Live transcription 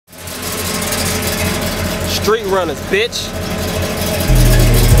Street Runners, bitch.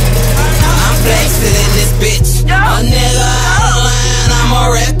 I'm flexing in this bitch. A nigga out of line,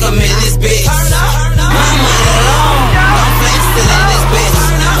 I'ma recommend this bitch. My money long, I'm flexing in this bitch.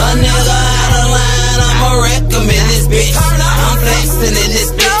 A nigga out of line, I'ma recommend this bitch. I'm flexing in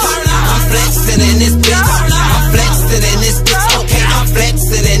this bitch. I'm flexing in this bitch. I'm flexing in this bitch. Okay, I'm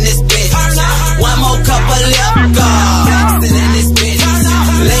flexing in this bitch. One more cup of lip gloss. Flexing in this bitch.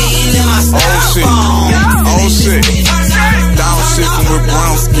 Laying in my styrofoam. Oh shit. Down shit with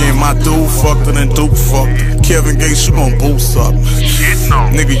brown skin. My dude fucked her and Duke fucked her. Kevin Gates, you gon' boost up.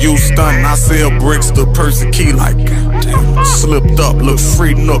 Nigga, you stuntin'. I sell bricks to Percy Key like damn. Slipped up, look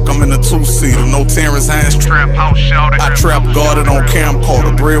free nook. I'm in a two-seater, no Terrence Hines trap house. I trap guarded on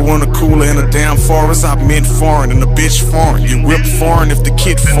camcorder. Breadwinner cooler in a damn forest. I meant foreign and the bitch foreign. You whip foreign if the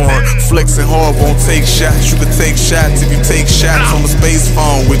kid foreign. Flexing hard won't take shots. You can take shots if you take shots on the space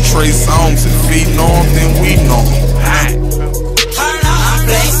phone with Trey Songz and feeding on, then we know.